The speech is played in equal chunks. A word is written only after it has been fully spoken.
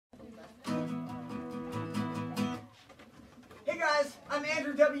guys, I'm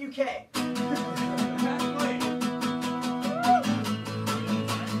Andrew WK.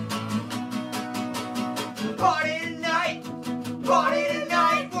 Party tonight,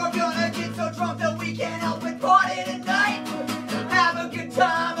 we're gonna get so drunk that we can't help it. Party tonight, have a good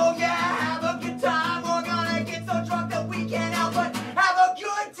time, oh yeah, have a good time. We're gonna get so drunk that we can't help but have a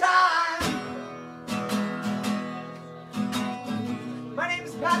good time. My name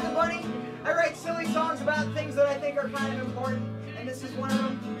is Pat the Bunny. I write silly songs about things that I think are kind of important, and this is one of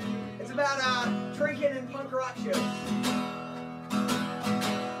them. It's about drinking and punk rock shows.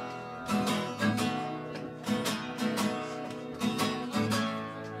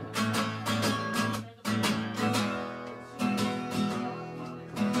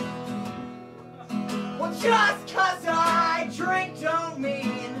 Well, just 'cause I drink don't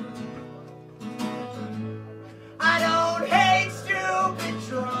mean I don't hate stupid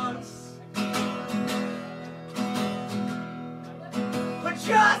drunks. But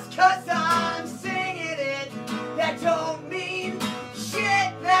just 'cause I'm singing it, that don't mean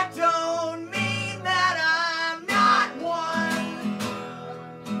shit. That don't mean that I'm not one.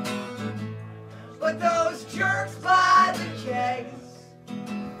 But those jerks